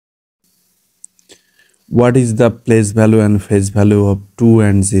What is the place value and face value of 2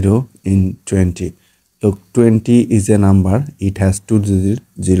 and 0 in 20? Look, 20 is a number. It has two digits,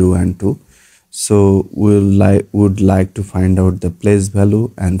 0 and 2. So would like to find out the place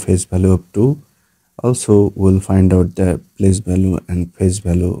value and face value of 2. Also, we'll find out the place value and face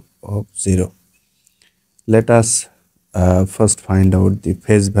value of 0. Let us first find out the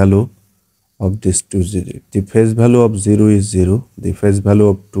face value of these two digits. The face value of 0 is 0. The face value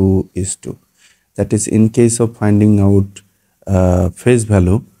of 2 is 2. That is, in case of finding out face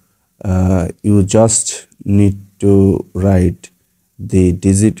value, you just need to write the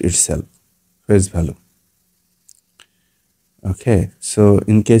digit itself, face value. Okay, so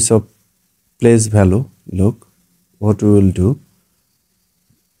in case of place value, look what we will do.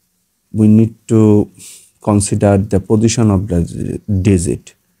 We need to consider the position of the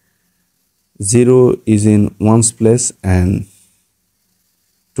digit. 0 is in ones place and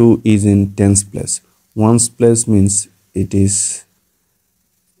 2 is in tens place. Ones place means it is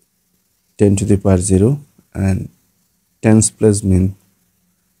 10 to the power 0 and tens place means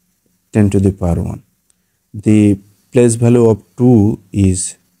 10 to the power 1. The place value of 2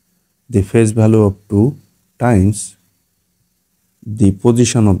 is the face value of 2 times the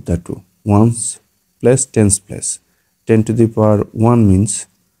position of the 2. Ones place, tens place. 10 to the power 1 means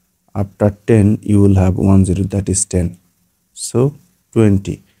after 10 you will have 1 0, that is 10. So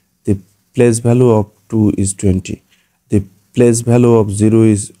 20. The place value of 2 is 20. The place value of 0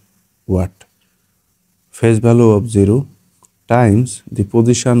 is what? Face value of 0 times the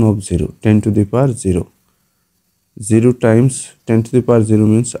position of 0, 10 to the power 0. 0 times 10 to the power 0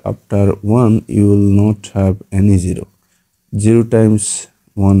 means after 1 you will not have any 0. 0 times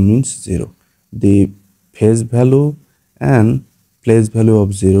 1 means 0. The face value and place value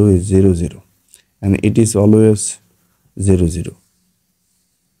of 0 is 0 0, and it is always 0 0.